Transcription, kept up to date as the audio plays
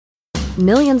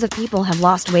Millions of people have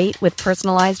lost weight with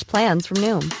personalized plans from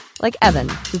Noom. Like Evan,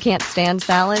 who can't stand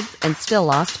salads and still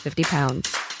lost 50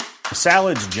 pounds.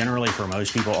 Salads generally for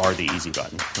most people are the easy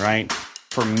button, right?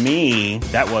 For me,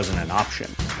 that wasn't an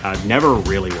option. I never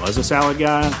really was a salad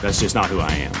guy. That's just not who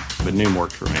I am. But Noom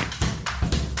worked for me.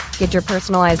 Get your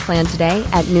personalized plan today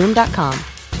at Noom.com.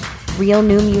 Real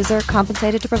Noom user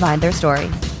compensated to provide their story.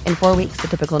 In 4 weeks, the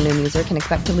typical Noom user can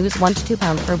expect to lose 1 to 2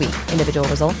 pounds per week. Individual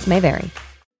results may vary.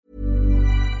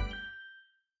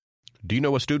 Do you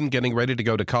know a student getting ready to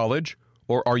go to college?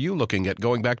 Or are you looking at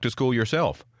going back to school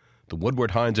yourself? The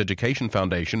Woodward Hines Education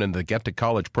Foundation and the Get to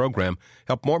College program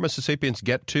help more Mississippians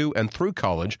get to and through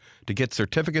college to get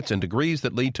certificates and degrees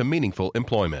that lead to meaningful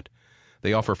employment.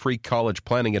 They offer free college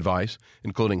planning advice,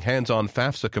 including hands-on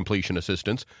FAFSA completion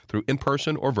assistance through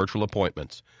in-person or virtual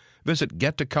appointments. Visit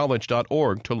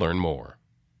gettocollege.org to learn more.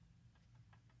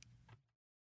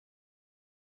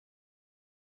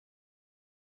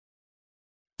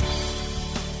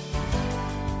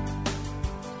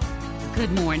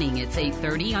 Good morning. It's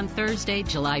 8:30 on Thursday,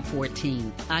 July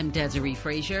 14th. I'm Desiree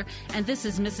Frazier, and this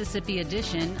is Mississippi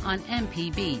Edition on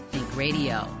MPB Think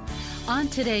Radio. On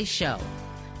today's show,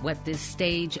 what this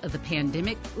stage of the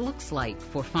pandemic looks like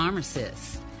for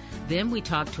pharmacists. Then we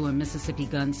talk to a Mississippi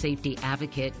gun safety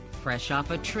advocate fresh off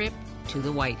a trip to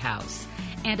the White House.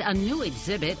 And a new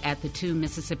exhibit at the two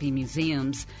Mississippi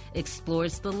museums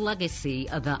explores the legacy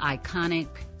of the iconic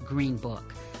Green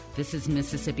Book. This is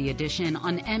Mississippi Edition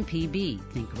on MPB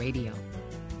Think Radio.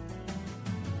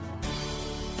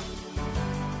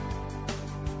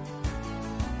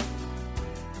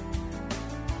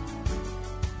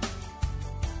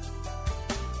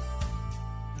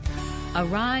 A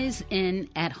rise in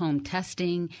at-home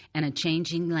testing and a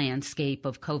changing landscape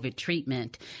of COVID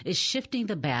treatment is shifting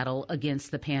the battle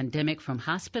against the pandemic from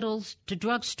hospitals to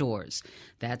drugstores.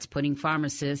 That's putting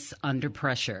pharmacists under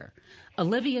pressure.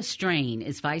 Olivia Strain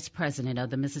is vice president of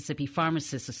the Mississippi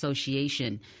Pharmacists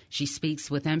Association. She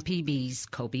speaks with MPB's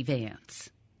Kobe Vance.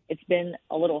 It's been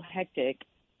a little hectic,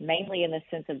 mainly in the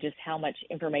sense of just how much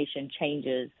information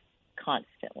changes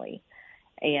constantly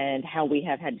and how we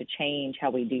have had to change how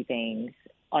we do things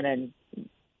on a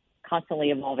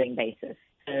constantly evolving basis.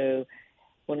 So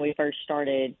when we first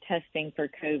started testing for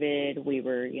COVID, we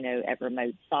were, at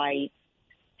remote sites,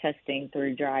 testing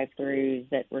through drive-thrus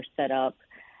that were set up.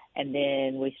 And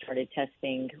then we started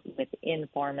testing within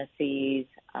pharmacies,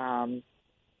 and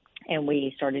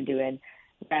we started doing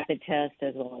rapid tests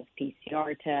as well as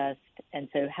PCR tests. And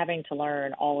so having to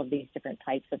learn all of these different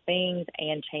types of things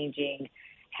and changing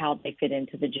how they fit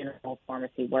into the general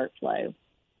pharmacy workflow.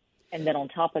 And then on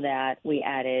top of that, we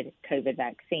added COVID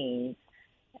vaccines.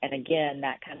 And again,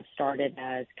 that kind of started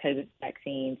as COVID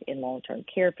vaccines in long-term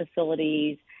care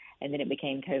facilities, and then it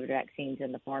became COVID vaccines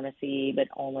in the pharmacy, but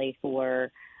only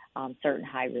for certain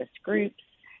high-risk groups,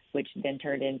 which then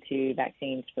turned into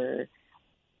vaccines for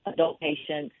adult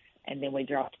patients, and then we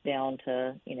dropped down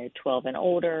to 12 and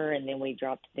older, and then we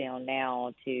dropped down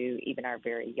now to even our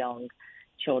very young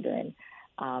children.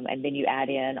 And then you add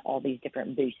in all these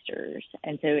different boosters.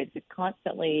 And so it's a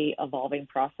constantly evolving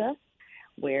process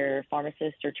where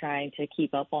pharmacists are trying to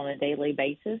keep up on a daily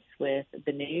basis with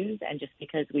the news. And just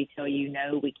because we tell you,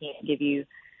 no, we can't give you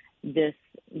this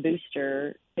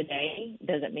booster today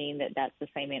doesn't mean that that's the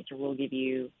same answer we'll give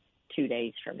you 2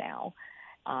 days from now.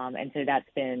 And so that's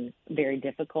been very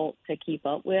difficult to keep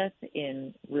up with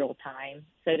in real time,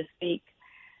 so to speak.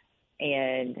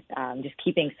 And just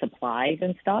keeping supplies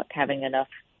in stock, having enough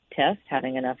tests,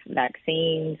 having enough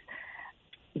vaccines,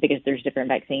 because there's different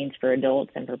vaccines for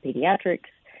adults and for pediatrics.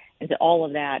 And so all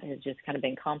of that has just kind of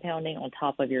been compounding on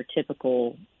top of your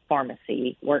typical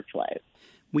pharmacy workflow.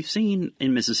 We've seen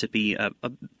in Mississippi,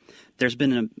 there's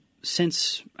been,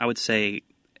 since I would say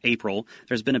April,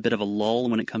 there's been a bit of a lull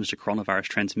when it comes to coronavirus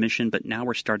transmission, but now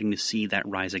we're starting to see that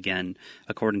rise again,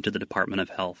 according to the Department of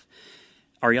Health.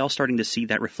 Are y'all starting to see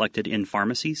that reflected in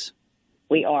pharmacies?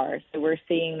 We are. So we're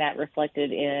seeing that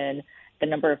reflected in the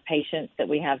number of patients that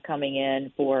we have coming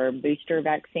in for booster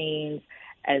vaccines,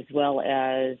 as well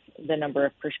as the number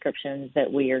of prescriptions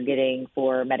that we are getting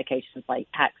for medications like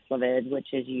Paxlovid, which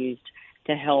is used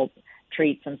to help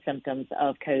treat some symptoms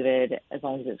of COVID as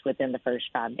long as it's within the first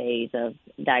 5 days of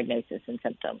diagnosis and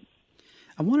symptoms.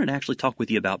 I wanted to actually talk with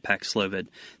you about Paxlovid.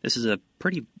 This is a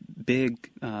pretty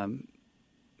big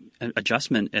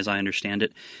adjustment, as I understand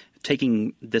it,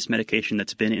 taking this medication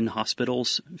that's been in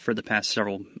hospitals for the past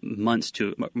several months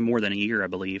to more than a year, I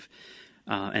believe,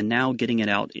 and now getting it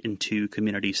out into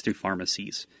communities through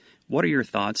pharmacies. What are your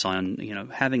thoughts on,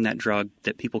 having that drug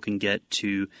that people can get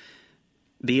to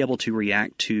be able to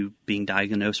react to being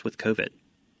diagnosed with COVID?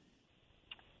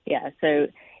 Yeah, so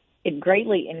it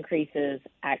greatly increases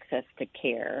access to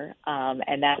care.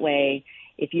 And that way,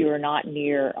 if you are not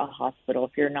near a hospital,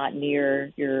 if you're not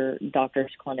near your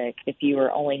doctor's clinic, if you are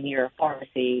only near a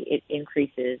pharmacy, it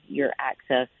increases your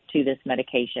access to this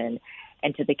medication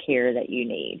and to the care that you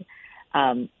need.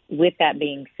 With that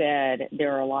being said,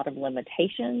 there are a lot of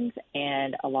limitations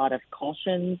and a lot of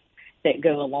cautions that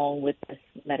go along with this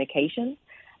medication.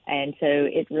 And so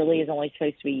it really is only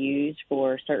supposed to be used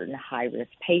for certain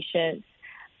high-risk patients.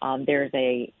 There's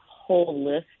a whole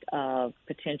list of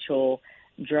potential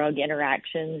drug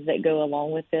interactions that go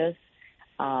along with this.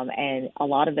 And a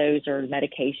lot of those are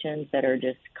medications that are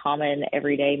just common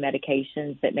everyday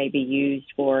medications that may be used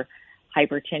for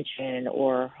hypertension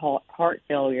or heart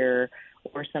failure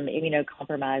or some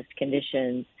immunocompromised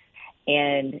conditions.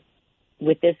 And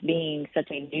with this being such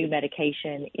a new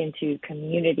medication into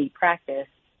community practice,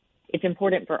 it's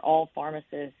important for all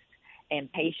pharmacists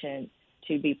and patients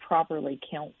to be properly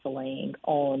counseling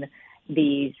on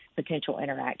these potential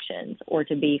interactions, or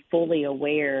to be fully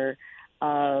aware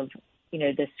of,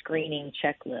 the screening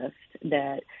checklist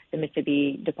that the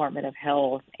Mississippi Department of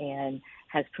Health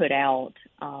has put out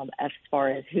as far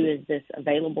as who is this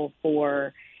available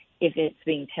for, if it's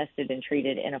being tested and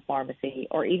treated in a pharmacy,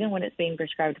 or even when it's being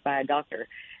prescribed by a doctor,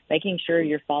 making sure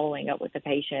you're following up with the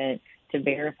patient to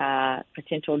verify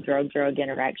potential drug-drug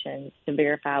interactions, to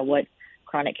verify what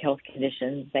chronic health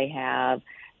conditions they have,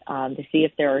 to see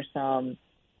if there are some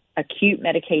acute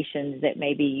medications that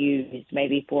may be used,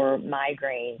 maybe for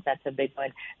migraines. That's a big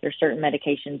one. There's certain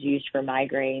medications used for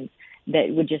migraines that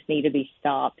would just need to be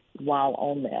stopped while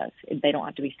on this. They don't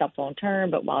have to be stopped long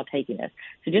term, but while taking this.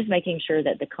 So just making sure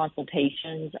that the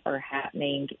consultations are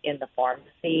happening in the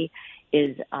pharmacy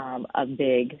is a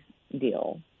big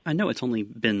deal. I know it's only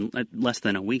been less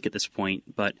than a week at this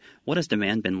point, but what has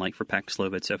demand been like for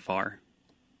Paxlovid so far?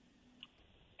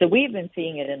 So we've been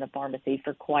seeing it in the pharmacy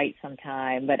for quite some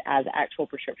time, but as actual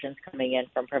prescriptions coming in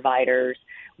from providers,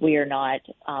 we are not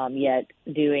yet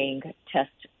doing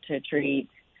test to treat,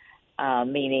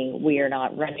 meaning we are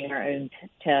not running our own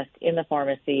test in the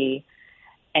pharmacy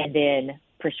and then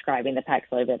prescribing the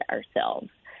Paxlovid ourselves.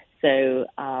 So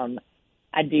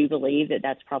I do believe that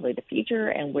that's probably the future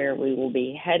and where we will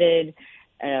be headed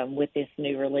with this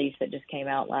new release that just came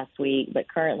out last week. But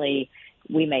currently,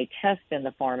 we may test in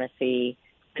the pharmacy,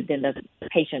 but then the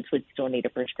patients would still need a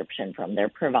prescription from their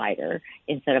provider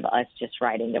instead of us just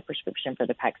writing a prescription for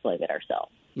the Paxlovid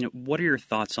ourselves. What are your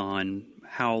thoughts on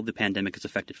how the pandemic has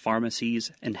affected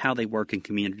pharmacies and how they work in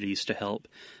communities to help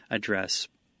address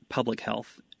public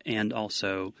health and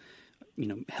also,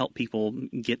 help people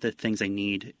get the things they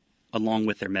need along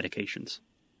with their medications?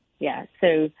 Yeah,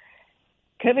 so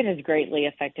COVID has greatly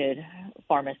affected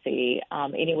pharmacy,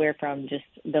 anywhere from just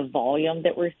the volume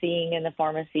that we're seeing in the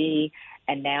pharmacy,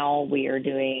 and now we are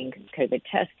doing COVID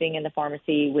testing in the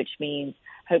pharmacy, which means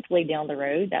hopefully down the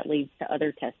road that leads to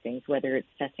other testings, whether it's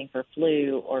testing for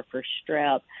flu or for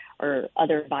strep or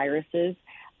other viruses.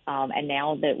 And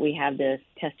now that we have this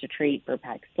test to treat for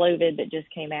Paxlovid that just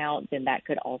came out, then that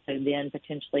could also then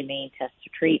potentially mean test to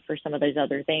treat for some of those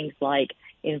other things like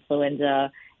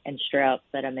influenza and strep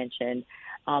that I mentioned.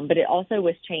 But it also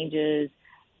was changes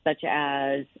such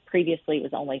as previously it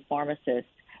was only pharmacists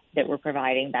that were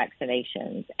providing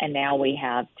vaccinations, and now we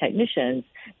have technicians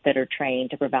that are trained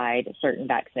to provide certain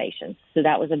vaccinations. So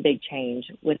that was a big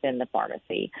change within the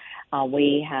pharmacy.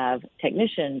 We have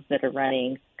technicians that are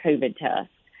running COVID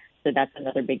tests. So that's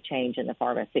another big change in the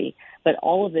pharmacy. But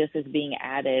all of this is being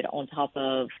added on top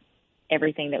of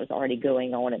everything that was already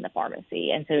going on in the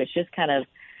pharmacy. And so it's just kind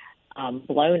of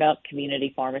blown up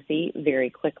community pharmacy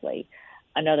very quickly.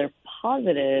 Another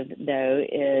positive, though,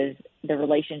 is the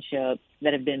relationships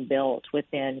that have been built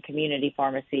within community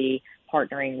pharmacy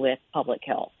partnering with public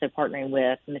health. So partnering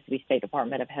with the Mississippi State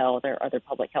Department of Health or other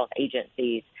public health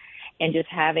agencies, and just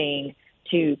having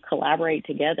to collaborate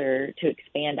together to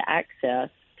expand access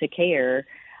to care,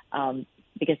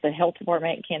 because the health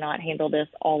department cannot handle this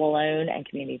all alone and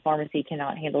community pharmacy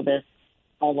cannot handle this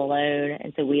all alone.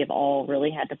 And so we have all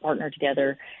really had to partner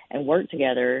together and work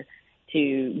together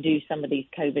to do some of these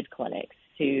COVID clinics,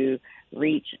 to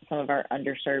reach some of our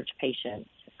underserved patients,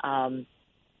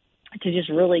 to just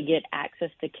really get access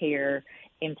to care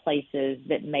in places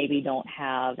that maybe don't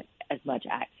have as much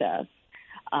access,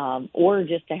 or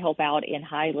just to help out in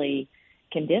highly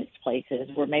condensed places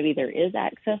where maybe there is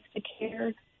access to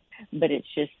care, but it's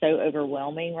just so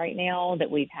overwhelming right now that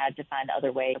we've had to find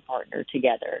other ways to partner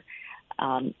together.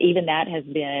 Even that has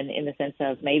been in the sense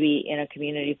of maybe in a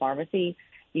community pharmacy,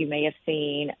 you may have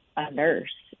seen a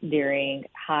nurse during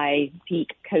high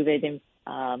peak COVID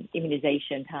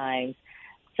immunization times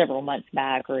several months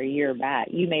back or a year back,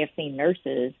 you may have seen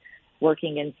nurses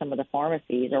working in some of the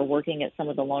pharmacies or working at some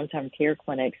of the long-term care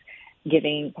clinics,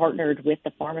 partnered with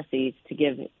the pharmacies to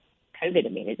give COVID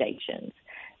immunizations.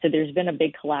 So there's been a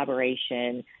big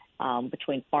collaboration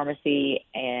between pharmacy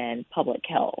and public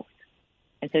health.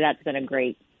 And so that's been a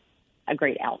great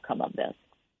outcome of this.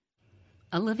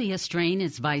 Olivia Strain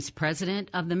is Vice President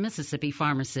of the Mississippi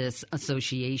Pharmacists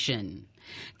Association.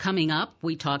 Coming up,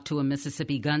 we talk to a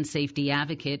Mississippi gun safety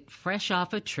advocate fresh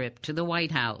off a trip to the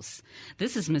White House.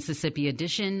 This is Mississippi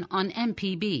Edition on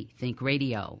MPB Think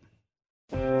Radio.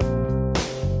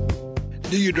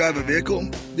 Do you drive a vehicle?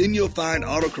 Then you'll find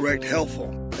AutoCorrect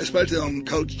helpful, especially on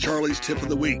Coach Charlie's Tip of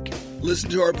the Week. Listen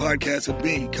to our podcast with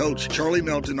me, Coach Charlie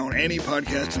Melton, on any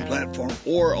podcasting platform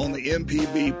or on the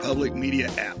MPB Public Media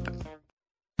app.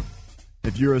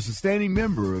 If you're a sustaining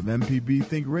member of MPB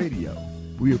Think Radio,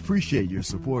 we appreciate your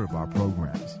support of our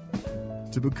programs.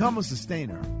 To become a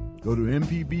sustainer, go to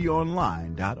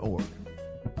mpbonline.org.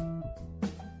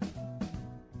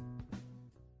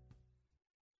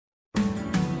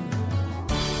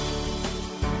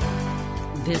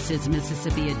 This is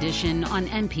Mississippi Edition on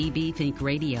MPB Think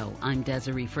Radio. I'm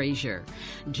Desiree Frazier.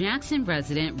 Jackson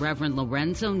resident Reverend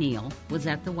Lorenzo Neal was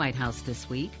at the White House this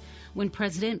week when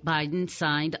President Biden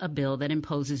signed a bill that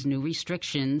imposes new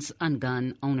restrictions on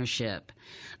gun ownership.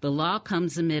 The law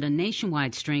comes amid a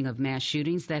nationwide string of mass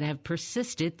shootings that have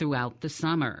persisted throughout the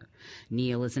summer.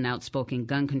 Neal is an outspoken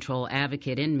gun control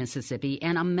advocate in Mississippi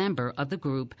and a member of the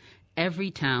group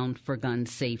Every Town for Gun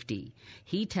Safety.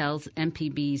 He tells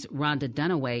MPB's Rhonda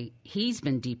Dunaway he's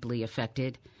been deeply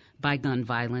affected by gun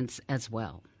violence as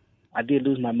well. I did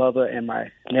lose my mother and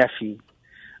my nephew,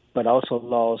 but I also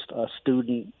lost a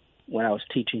student when I was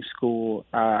teaching school.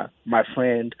 My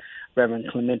friend, Reverend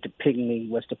Clemente Pigney,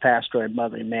 was the pastor at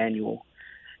Mother Emanuel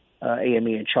AME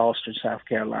in Charleston, South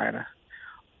Carolina,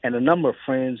 and a number of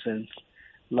friends and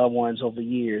loved ones over the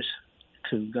years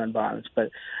to gun violence,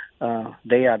 but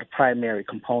they are the primary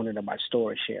component of my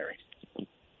story sharing.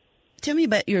 Tell me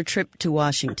about your trip to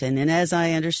Washington, and as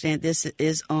I understand, this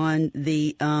is on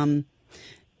the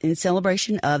in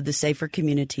celebration of the Safer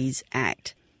Communities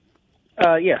Act.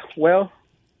 Yeah, well,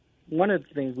 one of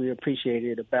the things we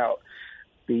appreciated about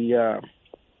the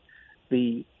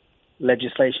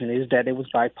legislation is that it was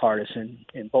bipartisan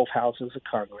in both houses of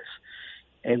Congress,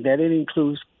 and that it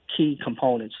includes key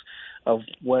components of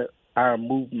what our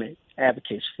movement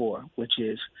advocates for, which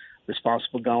is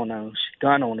responsible gun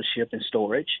ownership and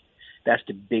storage. That's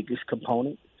the biggest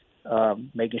component,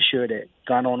 making sure that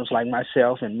gun owners like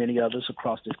myself and many others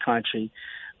across this country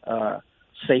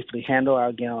safely handle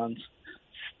our guns,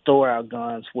 store our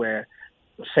guns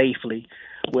safely,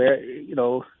 where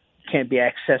can't be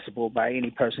accessible by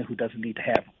any person who doesn't need to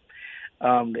have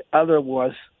them. The other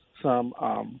was some,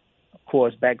 of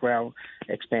course, background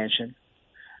expansion,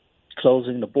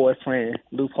 closing the boyfriend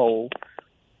loophole,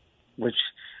 which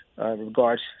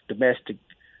regards domestic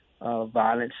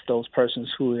violence, those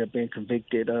persons who have been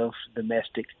convicted of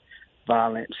domestic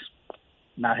violence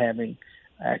not having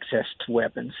access to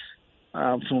weapons.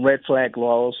 Some red flag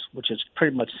laws, which is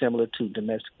pretty much similar to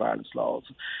domestic violence laws.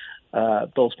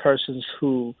 Those persons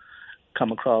who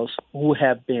come across who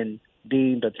have been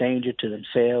deemed a danger to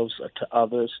themselves or to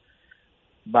others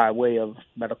by way of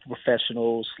medical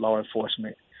professionals, law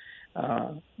enforcement,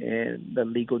 and the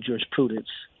legal jurisprudence,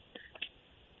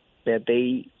 that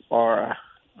they are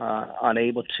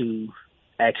unable to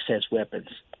access weapons.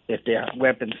 If their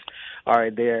weapons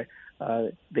are there,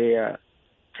 they are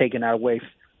taken out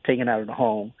of the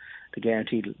home to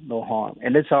guarantee no harm.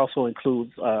 And this also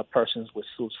includes persons with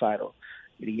suicidal.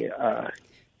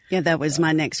 Yeah, that was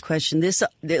my next question.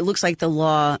 It looks like the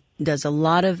law does a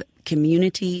lot of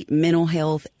community mental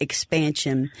health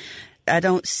expansion. I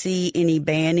don't see any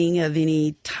banning of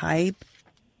any type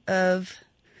of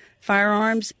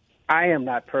firearms. I am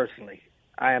not personally.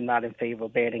 I am not in favor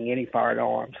of banning any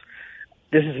firearms.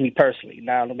 This is me personally,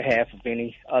 not on behalf of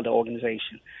any other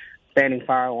organization. Banning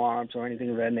firearms or anything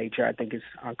of that nature, I think is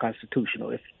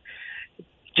unconstitutional, if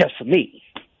just for me.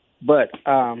 But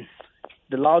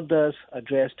the law does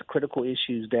address the critical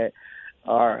issues that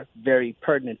are very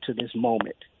pertinent to this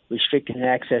moment, restricting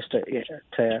access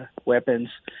to weapons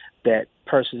that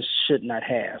persons should not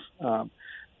have,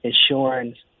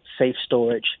 ensuring safe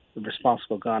storage,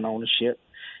 responsible gun ownership,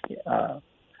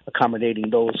 accommodating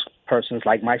those persons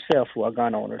like myself who are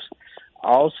gun owners,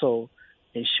 also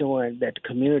ensuring that the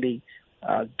community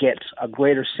gets a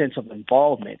greater sense of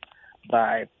involvement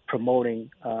by promoting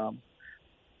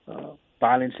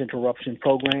violence interruption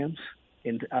programs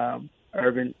in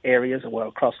urban areas,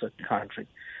 across the country.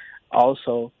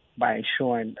 Also, by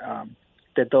ensuring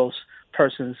that those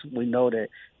persons, we know that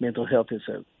mental health is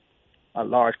a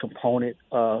large component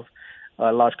of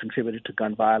a large contributor to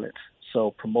gun violence.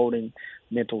 So promoting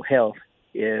mental health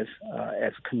is,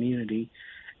 as a community,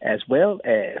 as well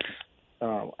as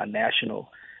a national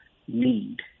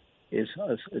need, is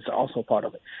also part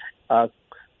of it.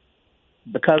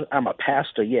 Because I'm a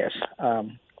pastor, yes,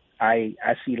 I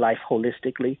see life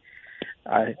holistically.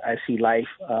 I see life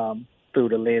through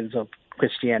the lens of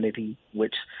Christianity,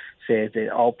 which says that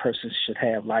all persons should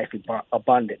have life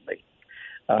abundantly.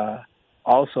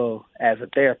 Also, as a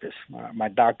therapist, my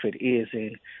doctorate is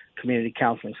in community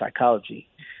counseling psychology.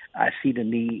 I see the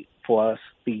need for us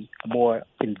to be more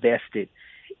invested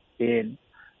in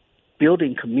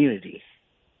building community.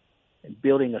 And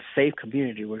building a safe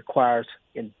community requires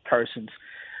in persons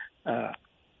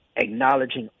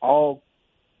acknowledging all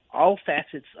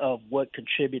facets of what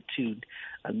contribute to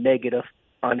a negative,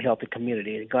 unhealthy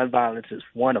community. And gun violence is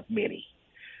one of many.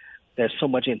 There's so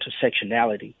much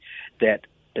intersectionality that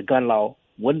the gun law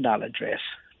would not address,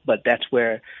 but that's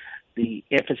where the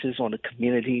emphasis on the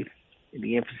community and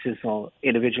the emphasis on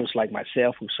individuals like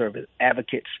myself who serve as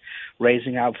advocates,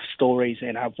 raising our stories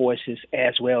and our voices,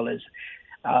 as well as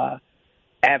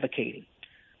advocating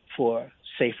for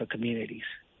safer communities.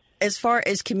 As far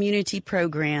as community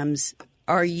programs,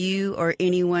 are you or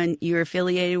anyone you're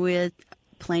affiliated with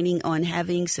planning on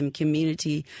having some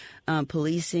community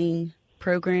policing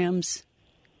programs?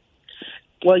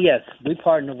 Well, yes, we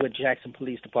partner with Jackson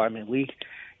Police Department. We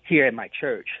here at my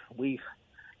church,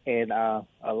 and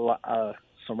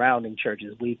surrounding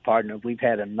churches, we partner. We've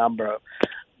had a number of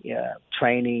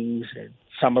trainings and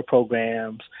summer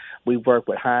programs. We work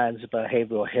with Hines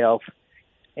Behavioral Health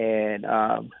and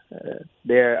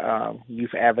their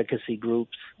youth advocacy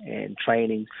groups and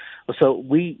training. So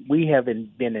we have been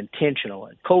intentional.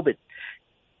 And COVID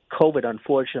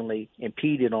unfortunately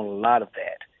impeded on a lot of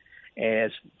that,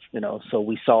 as you know. So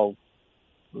we saw a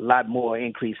lot more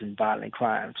increase in violent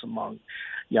crimes among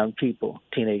young people,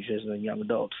 teenagers and young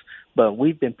adults. But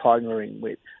we've been partnering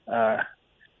with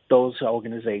those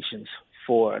organizations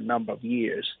for a number of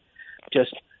years,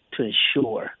 just to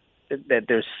ensure that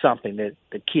there's something that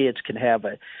the kids can have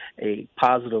a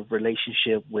positive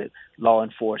relationship with law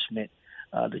enforcement,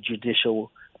 the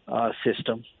judicial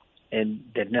system, and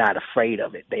they're not afraid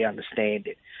of it. They understand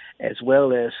it. As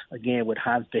well as, again, with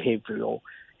Hines Behavioral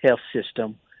Health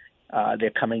System, they're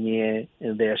coming in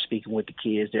and they're speaking with the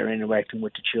kids. They're interacting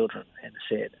with the children. And I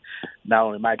said, not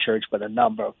only my church, but a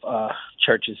number of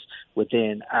churches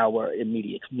within our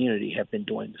immediate community have been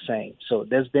doing the same. So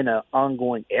there's been an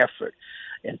ongoing effort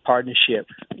in partnership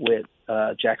with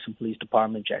Jackson Police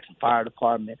Department, Jackson Fire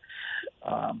Department,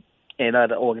 and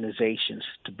other organizations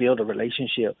to build a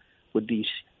relationship with these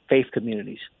faith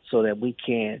communities so that we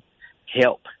can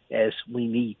help as we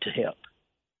need to help.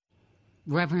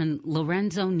 Reverend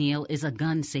Lorenzo Neal is a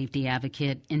gun safety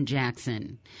advocate in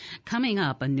Jackson. Coming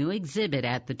up, a new exhibit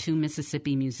at the two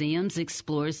Mississippi museums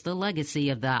explores the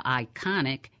legacy of the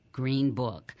iconic Green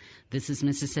Book. This is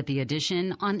Mississippi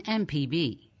Edition on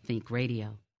MPB Think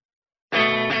Radio.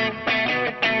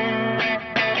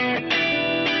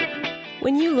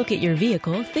 When you look at your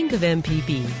vehicle, think of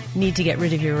MPB. Need to get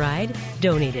rid of your ride?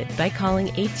 Donate it by calling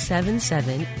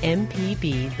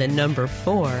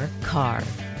 877-MPB-4-CAR.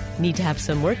 Need to have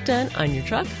some work done on your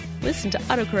truck? Listen to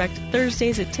AutoCorrect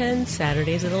Thursdays at 10,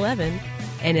 Saturdays at 11.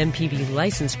 An MPB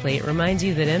license plate reminds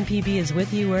you that MPB is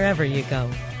with you wherever you go.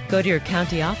 Go to your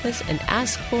county office and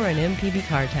ask for an MPB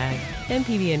car tag.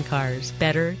 MPB and cars,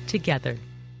 better together.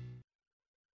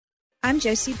 I'm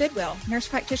Josie Bidwell, nurse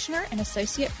practitioner and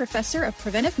associate professor of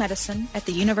preventive medicine at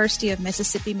the University of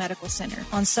Mississippi Medical Center.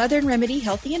 On Southern Remedy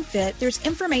Healthy and Fit, there's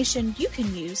information you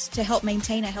can use to help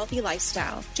maintain a healthy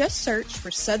lifestyle. Just search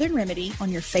for Southern Remedy on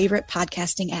your favorite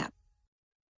podcasting app.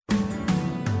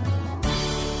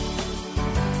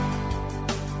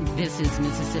 This is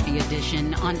Mississippi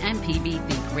Edition on MPB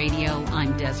Think Radio.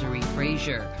 I'm Desiree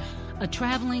Frazier. A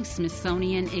traveling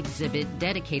Smithsonian exhibit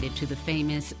dedicated to the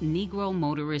famous Negro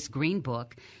motorist Green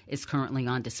Book is currently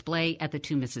on display at the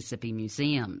two Mississippi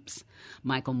museums.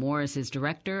 Michael Morris is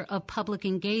director of public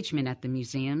engagement at the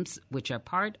museums, which are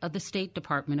part of the State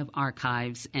Department of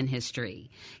Archives and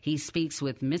History. He speaks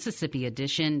with Mississippi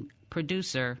Edition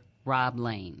producer Rob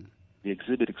Lane. The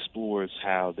exhibit explores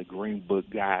how the Green Book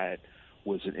Guide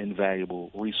was an invaluable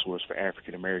resource for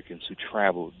African Americans who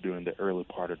traveled during the early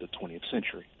part of the 20th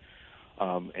century.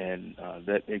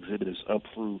 That exhibit is up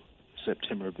through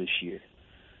September of this year.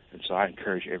 And so I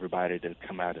encourage everybody to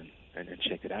come out and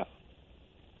check it out.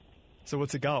 So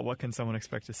what's it got? What can someone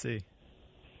expect to see?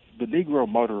 The Negro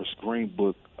Motorist Green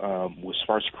Book was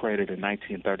first created in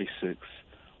 1936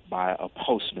 by a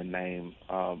postman named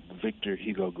Victor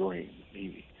Hugo Green.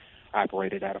 He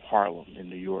operated out of Harlem in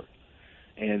New York.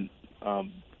 And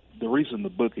the reason the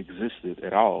book existed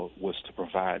at all was to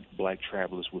provide black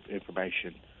travelers with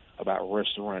information about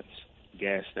restaurants,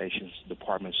 gas stations,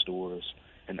 department stores,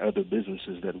 and other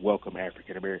businesses that welcome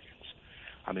African Americans.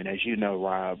 I mean, as you know,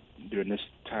 Rob, during this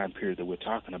time period that we're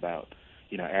talking about,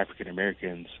 African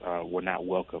Americans were not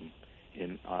welcome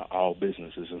in all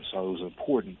businesses, and so it was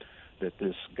important that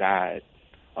this guide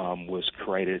was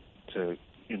created to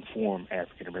inform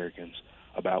African Americans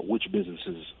about which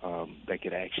businesses they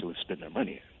could actually spend their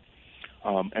money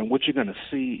in. And what you're going to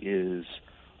see is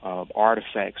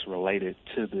artifacts related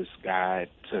to this guide,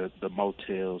 to the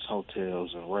motels,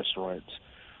 hotels, and restaurants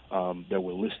that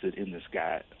were listed in this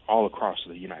guide all across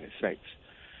the United States.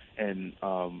 And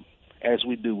as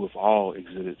we do with all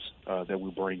exhibits that we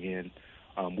bring in,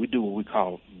 we do what we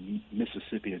call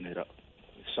Mississippian it up.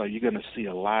 So you're going to see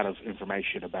a lot of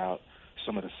information about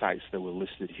some of the sites that were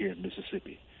listed here in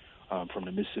Mississippi, from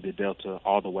the Mississippi Delta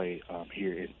all the way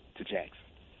here to Jackson.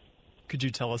 Could you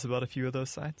tell us about a few of those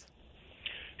sites?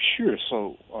 Sure.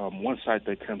 So one site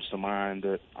that comes to mind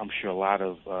that I'm sure a lot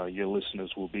of your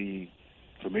listeners will be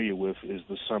familiar with is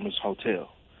the Summers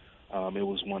Hotel. It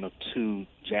was one of 2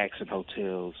 Jackson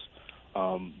hotels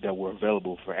that were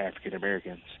available for African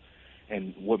Americans.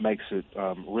 And what makes it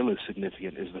really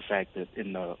significant is the fact that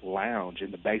in the lounge,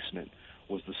 in the basement,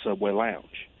 was the Subway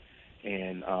Lounge.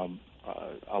 And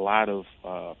a lot of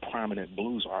prominent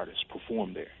blues artists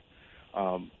performed there.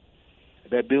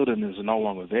 That building is no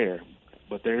longer there,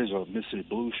 but there is a Mississippi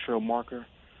Blues Trail marker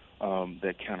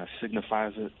that kind of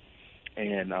signifies it.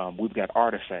 And we've got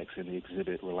artifacts in the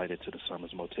exhibit related to the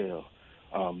Summers Motel.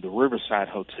 The Riverside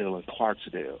Hotel in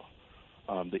Clarksdale,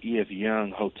 the E.F.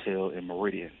 Young Hotel in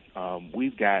Meridian.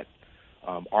 We've got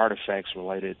artifacts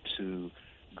related to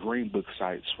Green Book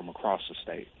sites from across the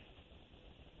state.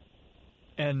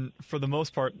 And for the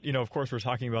most part, of course, we're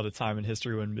talking about a time in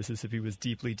history when Mississippi was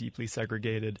deeply, deeply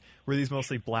segregated. Were these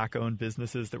mostly black-owned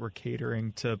businesses that were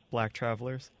catering to black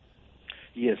travelers?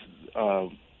 Yes.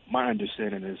 My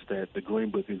understanding is that the Green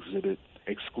Book exhibit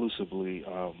exclusively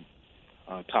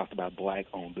talked about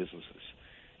black-owned businesses.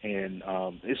 And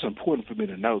it's important for me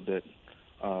to note that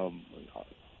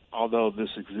although this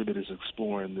exhibit is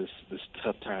exploring this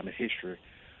tough time in history,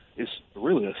 it's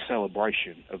really a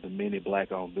celebration of the many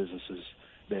black-owned businesses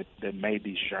that made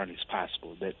these journeys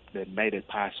possible, that made it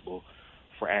possible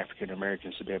for African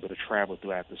Americans to be able to travel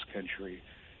throughout this country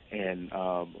and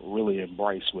really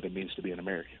embrace what it means to be an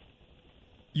American.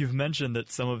 You've mentioned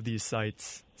that some of these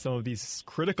sites, some of these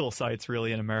critical sites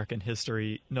really in American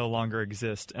history no longer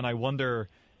exist. And I wonder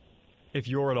if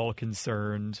you're at all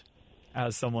concerned,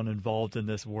 as someone involved in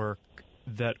this work,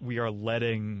 that we are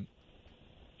letting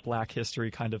black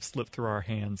history kind of slip through our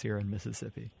hands here in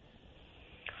Mississippi.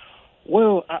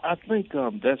 Well, I think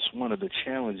that's one of the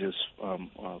challenges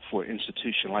for an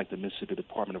institution like the Mississippi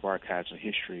Department of Archives and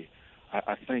History.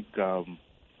 I think the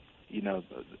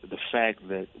fact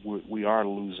that we are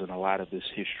losing a lot of this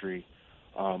history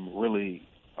really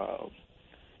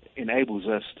enables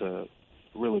us to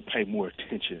really pay more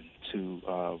attention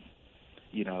to,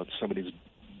 some of these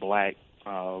black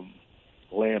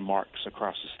landmarks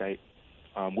across the state.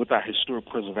 With our historic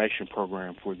preservation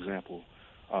program, for example,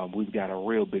 we've got a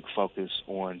real big focus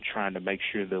on trying to make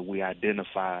sure that we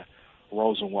identify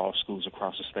Rosenwald schools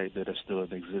across the state that are still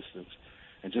in existence.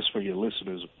 And just for your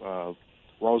listeners,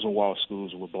 Rosenwald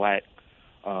schools were black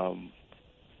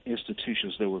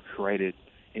institutions that were created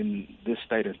in this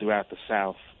state and throughout the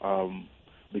South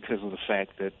because of the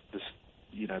fact that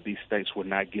these states were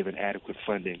not given adequate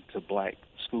funding to black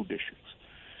school districts.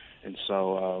 And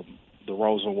so the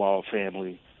Rosenwald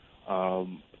family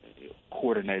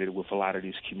coordinated with a lot of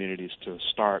these communities to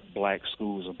start black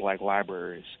schools and black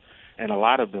libraries. And a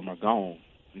lot of them are gone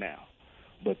now,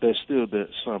 but there's still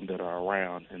some that are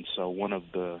around. And so one of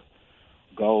the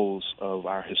goals of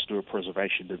our Historic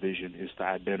Preservation Division is to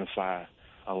identify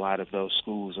a lot of those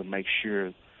schools and make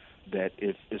sure that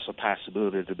if it's a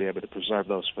possibility to be able to preserve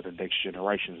those for the next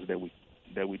generations, that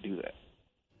we do that.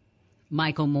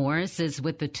 Michael Morris is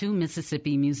with the 2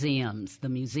 Mississippi museums. The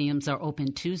museums are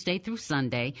open Tuesday through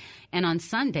Sunday, and on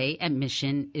Sunday,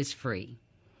 admission is free.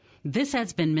 This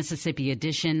has been Mississippi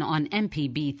Edition on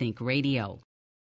MPB Think Radio.